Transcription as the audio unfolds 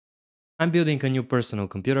I'm building a new personal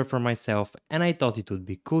computer for myself and I thought it would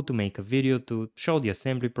be cool to make a video to show the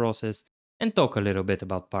assembly process and talk a little bit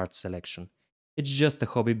about part selection. It's just a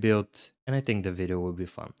hobby build and I think the video will be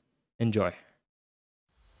fun. Enjoy!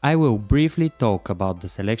 I will briefly talk about the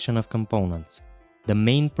selection of components. The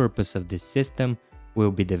main purpose of this system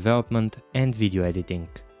will be development and video editing.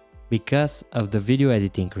 Because of the video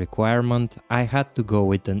editing requirement, I had to go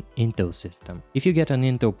with an Intel system. If you get an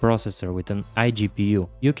Intel processor with an iGPU,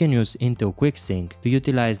 you can use Intel QuickSync to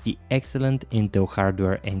utilize the excellent Intel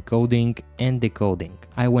hardware encoding and decoding.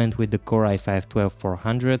 I went with the Core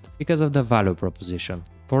i5-12400 because of the value proposition.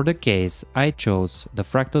 For the case, I chose the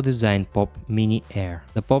Fractal Design Pop Mini Air.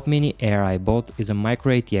 The Pop Mini Air I bought is a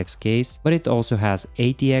micro ATX case, but it also has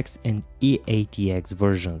ATX and eATX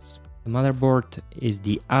versions. The motherboard is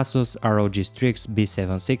the ASUS ROG Strix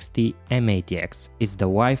B760 mATX. It's the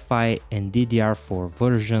Wi-Fi and DDR4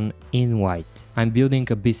 version in white. I'm building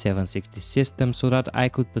a B760 system so that I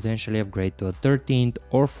could potentially upgrade to a 13th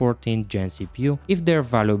or 14th gen CPU if their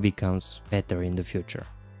value becomes better in the future.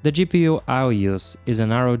 The GPU I'll use is an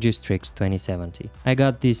ROG Strix 2070. I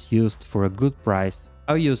got this used for a good price.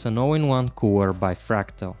 I'll use an all-in-one cooler by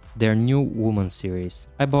Fractal, their new Lumen series.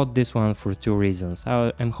 I bought this one for two reasons.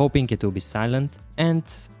 I'm hoping it will be silent and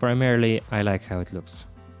primarily I like how it looks.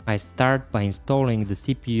 I start by installing the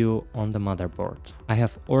CPU on the motherboard. I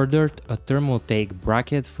have ordered a thermal take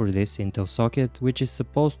bracket for this Intel socket, which is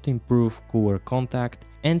supposed to improve cooler contact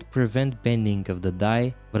and prevent bending of the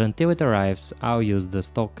die, but until it arrives I'll use the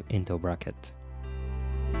stock Intel bracket.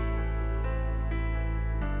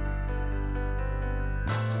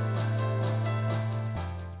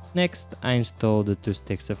 Next, I installed the 2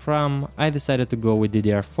 sticks of RAM. I decided to go with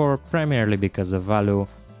DDR4 primarily because of value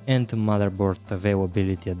and motherboard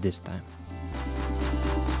availability at this time.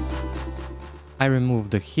 I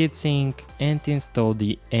removed the heatsink and installed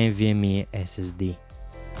the NVMe SSD.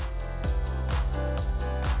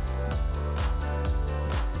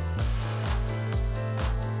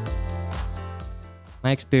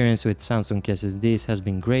 My experience with Samsung SSDs has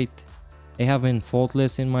been great. They have been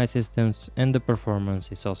faultless in my systems and the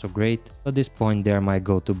performance is also great. At this point they are my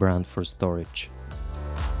go-to brand for storage.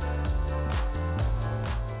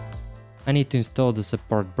 I need to install the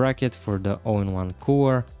support bracket for the all-in-one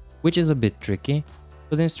cooler, which is a bit tricky,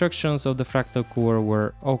 but the instructions of the Fractal cooler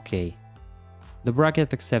were okay. The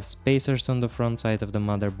bracket accepts spacers on the front side of the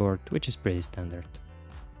motherboard, which is pretty standard.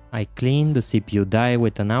 I cleaned the CPU die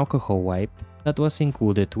with an alcohol wipe that was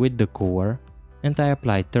included with the cooler, and I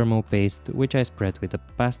applied thermal paste, which I spread with a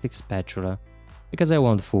plastic spatula because I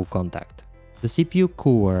want full contact. The CPU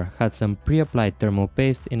cooler had some pre-applied thermal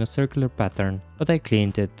paste in a circular pattern, but I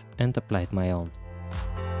cleaned it and applied my own.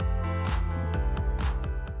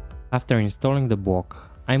 After installing the block,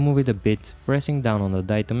 I move it a bit, pressing down on the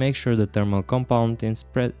die to make sure the thermal compound is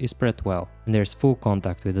spread well and there's full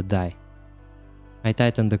contact with the die. I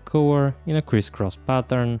tighten the cooler in a crisscross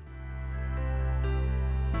pattern.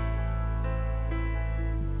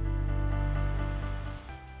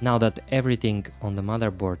 Now that everything on the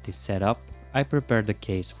motherboard is set up, I prepare the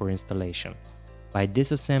case for installation, by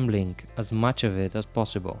disassembling as much of it as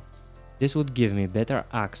possible. This would give me better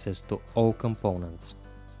access to all components.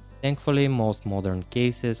 Thankfully, most modern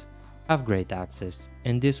cases have great access,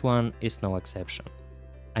 and this one is no exception.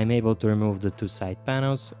 I'm able to remove the 2 side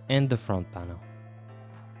panels and the front panel.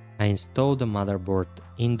 I install the motherboard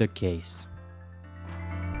in the case.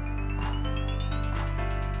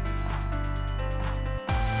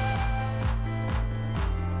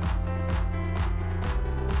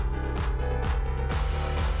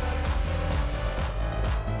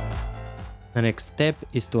 The next step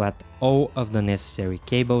is to add all of the necessary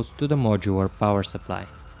cables to the modular power supply.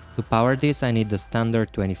 To power this I need the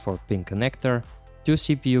standard 24-pin connector, 2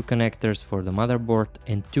 CPU connectors for the motherboard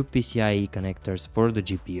and 2 PCIe connectors for the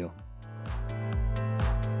GPU.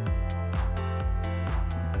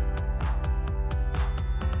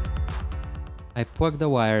 I plug the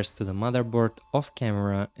wires to the motherboard off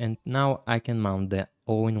camera and now I can mount the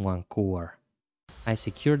all-in-one cooler. I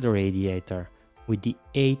secure the radiator with the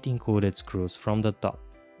 8 included screws from the top.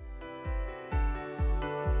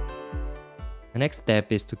 The next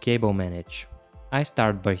step is to cable manage. I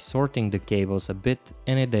start by sorting the cables a bit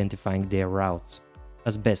and identifying their routes,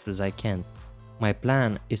 as best as I can. My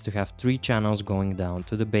plan is to have 3 channels going down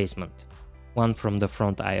to the basement. One from the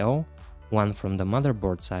front I/O, one from the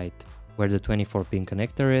motherboard side, where the 24-pin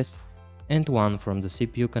connector is, and one from the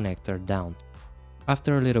CPU connector down.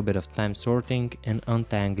 After a little bit of time sorting and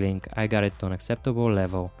untangling, I got it to an acceptable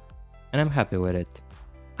level, and I'm happy with it.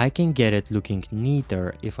 I can get it looking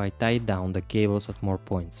neater if I tie down the cables at more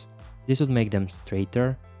points. This would make them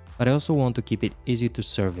straighter, but I also want to keep it easy to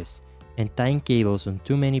service, and tying cables on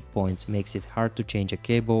too many points makes it hard to change a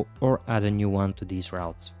cable or add a new one to these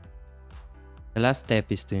routes. The last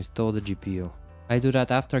step is to install the GPU. I do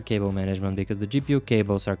that after cable management because the GPU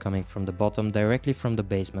cables are coming from the bottom directly from the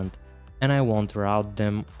basement and I won't route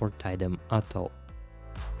them or tie them at all.